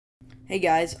Hey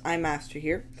guys, iMaster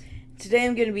here. Today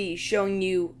I'm going to be showing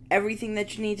you everything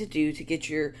that you need to do to get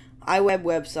your iWeb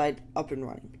website up and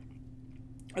running.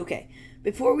 Okay,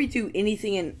 before we do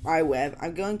anything in iWeb,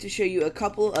 I'm going to show you a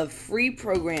couple of free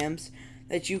programs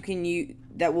that you can use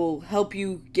that will help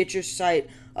you get your site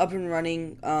up and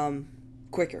running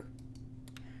quicker.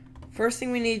 First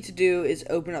thing we need to do is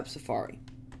open up Safari.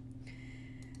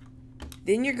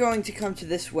 Then you're going to come to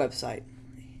this website,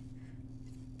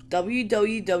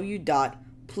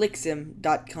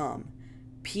 www.plixim.com,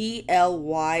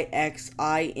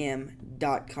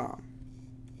 Plixim.com.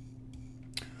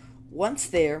 Once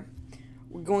there,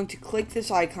 we're going to click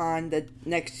this icon that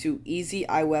next to Easy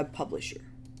iWeb Publisher.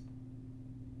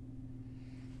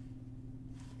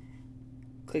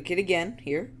 Click it again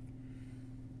here,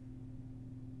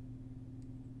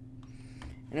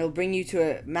 and it'll bring you to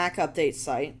a Mac update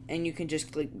site, and you can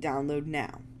just click download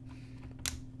now.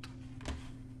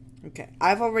 Okay,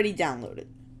 I've already downloaded.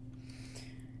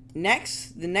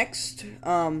 The next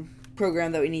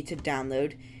program that we need to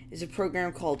download is a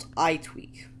program called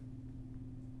iTweak.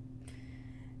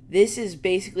 This is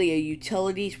basically a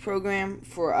utilities program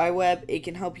for iWeb. It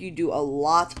can help you do a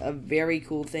lot of very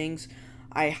cool things.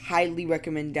 I highly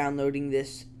recommend downloading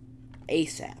this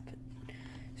ASAP.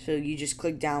 So you just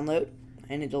click download,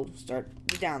 and it'll start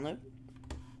the download.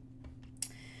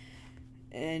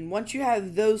 And once you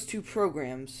have those two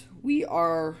programs, we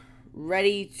are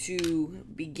ready to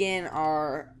begin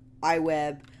our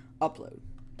iWeb upload.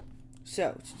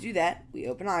 So, to do that, we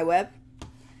open iWeb,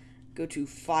 go to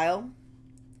File,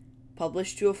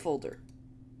 Publish to a folder.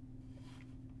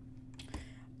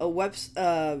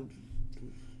 A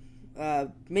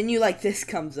menu like this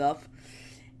comes up,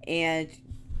 and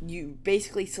you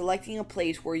basically selecting a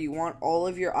place where you want all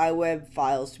of your iWeb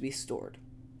files to be stored.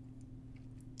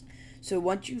 So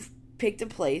once you've picked a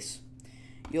place,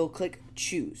 you'll click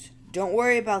Choose. Don't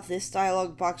worry about this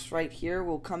dialog box right here.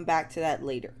 We'll come back to that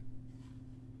later.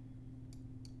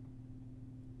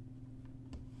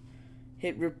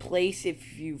 Hit Replace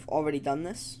if you've already done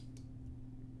this.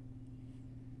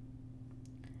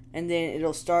 And then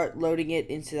it'll start loading it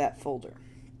into that folder.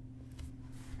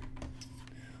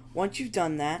 Once you've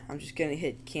done that, I'm just going to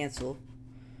hit Cancel.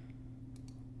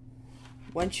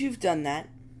 Once you've done that,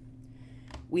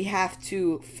 we have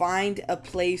to find a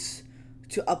place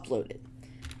to upload it.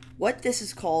 What this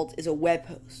is called is a web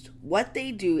host. What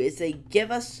they do is they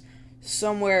give us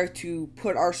somewhere to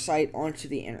put our site onto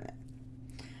the internet.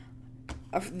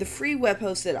 The free web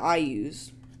host that I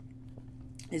use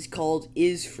is called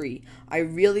IsFree. I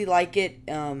really like it.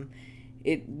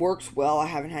 It works well. I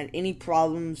haven't had any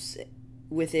problems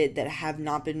with it that have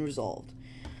not been resolved.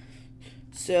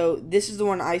 So this is the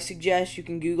one I suggest. You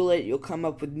can Google it. You'll come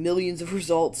up with millions of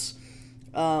results.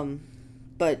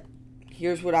 But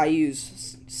here's what I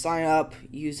use. Sign up.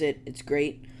 Use it. It's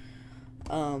great.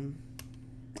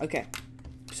 Okay.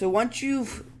 So once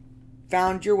you've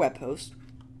found your web host,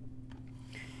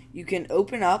 you can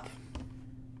open up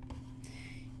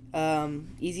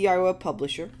Easy iWeb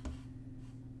Publisher.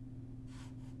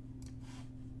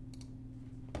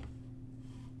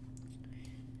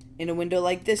 And a window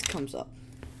like this comes up.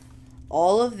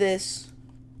 All of this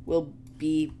will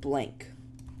be blank.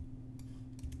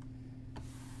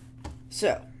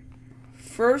 So,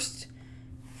 first,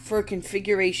 for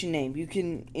configuration name, you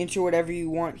can enter whatever you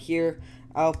want here.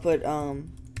 I'll put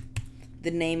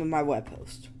the name of my web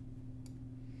host.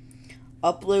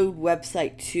 Upload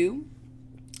website to.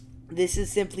 This is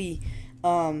simply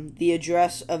the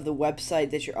address of the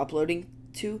website that you're uploading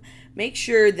to. Make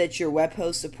sure that your web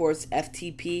host supports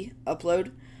FTP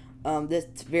upload.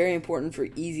 That's very important for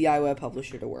Easy iWeb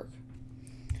Publisher to work.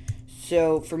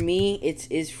 So for me, it's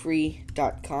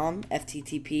isfree.com.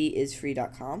 FTTP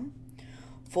isfree.com.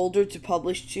 Folder to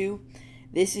publish to.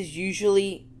 This is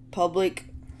usually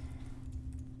public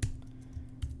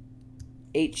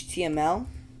HTML.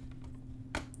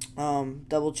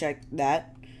 Double check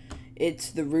that.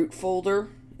 It's the root folder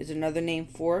is another name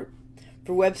for it.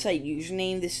 For website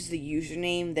username, this is the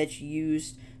username that you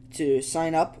use to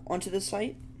sign up onto the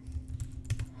site.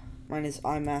 Mine is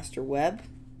iMasterWeb.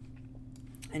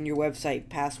 And your website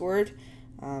password,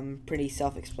 pretty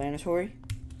self-explanatory.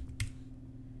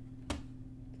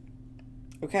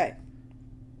 Okay.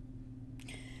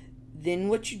 Then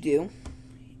what you do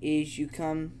is you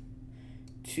come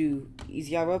to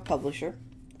Easy iWeb Publisher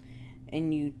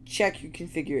and you check your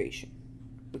configuration.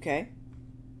 Okay?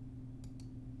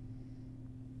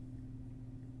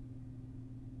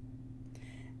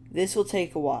 This will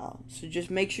take a while, so just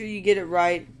make sure you get it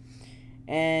right,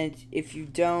 and if you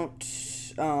don't,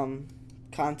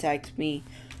 contact me.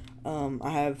 I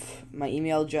have my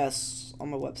email address on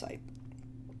my website.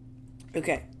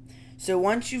 Okay, so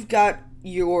once you've got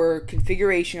your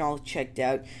configuration all checked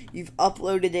out, you've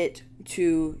uploaded it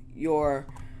to your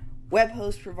web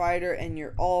host provider, and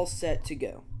you're all set to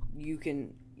go.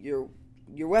 Your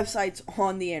website's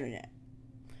on the internet.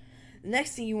 The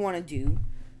next thing you want to do,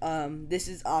 this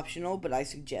is optional, but I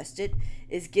suggest it,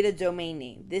 is get a domain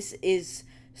name. This is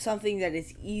something that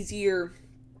is easier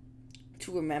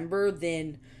to remember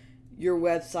than your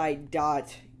website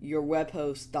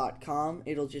 .yourwebhost.com.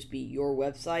 It'll just be your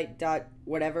website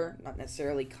whatever, not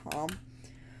necessarily com.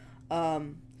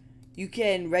 You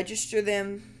can register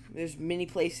them. There's many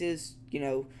places,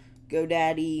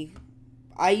 GoDaddy.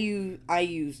 I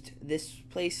used this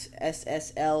place,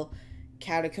 SSL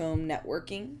Catacomb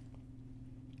Networking.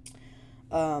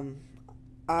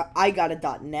 I got a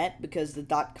 .net because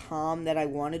the .com that I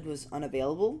wanted was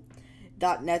unavailable.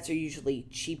 .nets are usually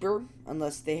cheaper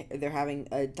unless they're having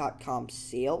a .com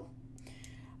sale.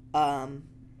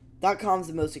 .com's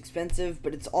the most expensive,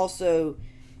 but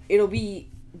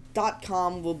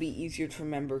 .com will be easier to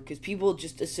remember because people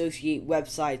just associate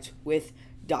websites with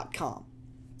 .com.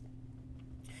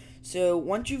 So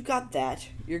once you've got that,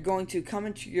 you're going to come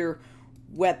into your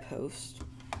web host.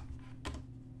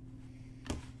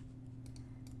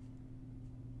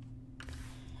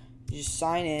 You just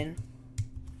sign in.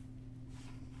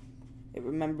 It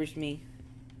remembers me.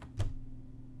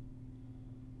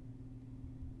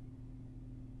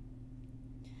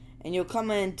 And you'll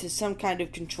come into some kind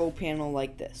of control panel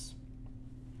like this.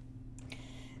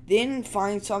 Then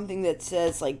find something that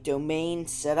says like domain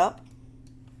setup.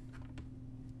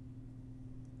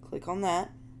 Click on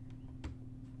that.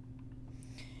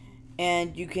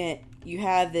 And you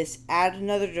have this add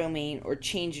another domain or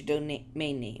change a domain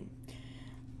name.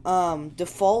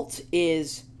 Default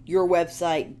is your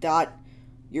website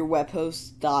your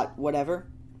webhost whatever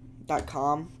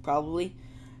 .com probably,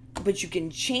 but you can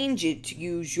change it to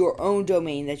use your own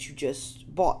domain that you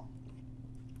just bought.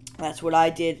 That's what I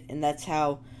did, and that's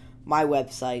how my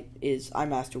website is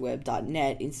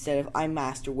imasterweb.net instead of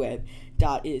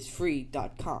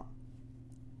imasterweb.isfree.com.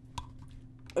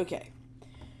 Okay,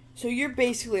 so you're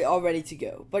basically all ready to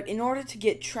go, but in order to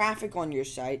get traffic on your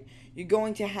site, you're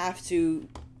going to have to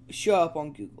show up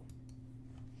on Google.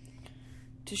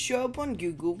 To show up on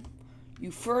Google,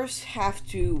 you first have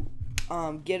to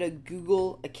get a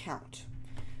Google account.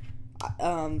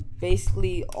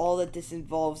 Basically, all that this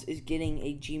involves is getting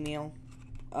a Gmail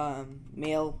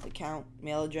mail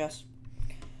address.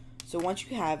 So once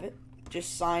you have it,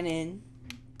 just sign in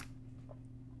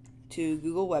to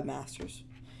Google Webmasters,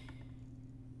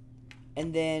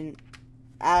 and then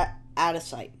add a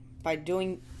site. By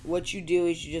doing what you do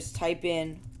is you just type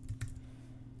in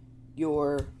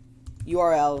your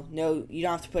URL. No, you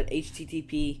don't have to put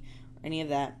HTTP or any of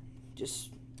that.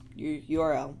 Just your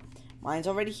URL. Mine's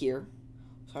already here,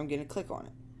 so I'm going to click on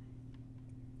it.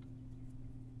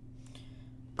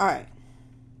 Alright.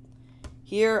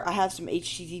 Here I have some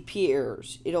HTTP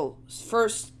errors. It'll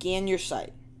first scan your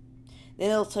site.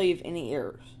 Then it'll tell you if any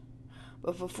errors.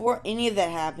 But before any of that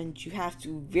happens, you have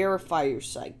to verify your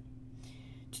site.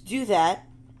 To do that,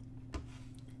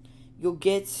 you'll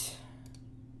get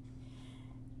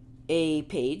a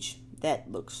page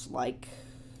that looks like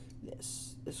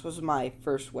this. This was my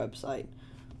first website.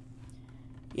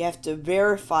 You have to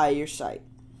verify your site.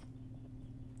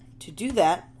 To do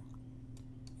that,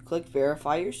 click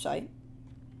Verify Your Site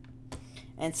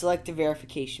and select the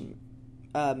verification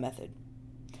method.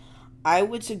 I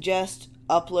would suggest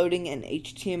uploading an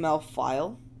HTML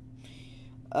file.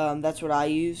 That's what I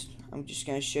used. I'm just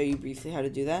going to show you briefly how to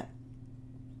do that.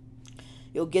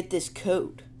 You'll get this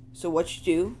code. So what you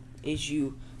do is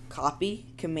you copy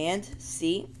Command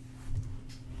C,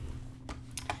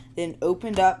 then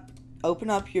open up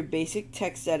your basic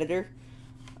text editor,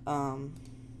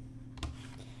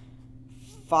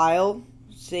 file,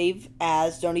 save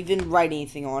as, don't even write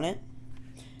anything on it,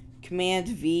 Command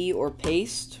V or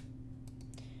paste,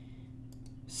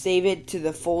 save it to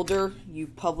the folder you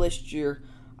published your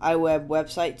iWeb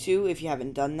website to if you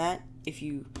haven't done that. If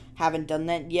you haven't done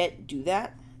that yet, do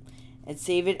that. And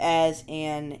save it as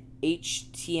an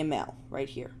HTML right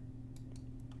here.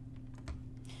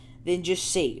 Then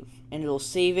just save, and it'll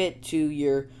save it to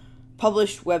your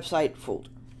published website folder.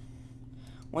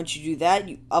 Once you do that,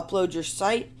 you upload your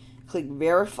site, click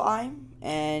verify,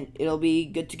 and it'll be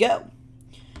good to go.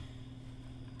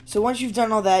 So once you've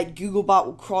done all that, Googlebot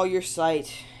will crawl your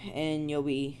site, and you'll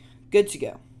be good to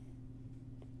go.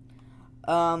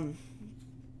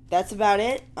 That's about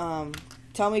it.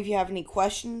 Tell me if you have any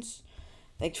questions.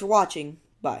 Thanks for watching.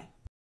 Bye.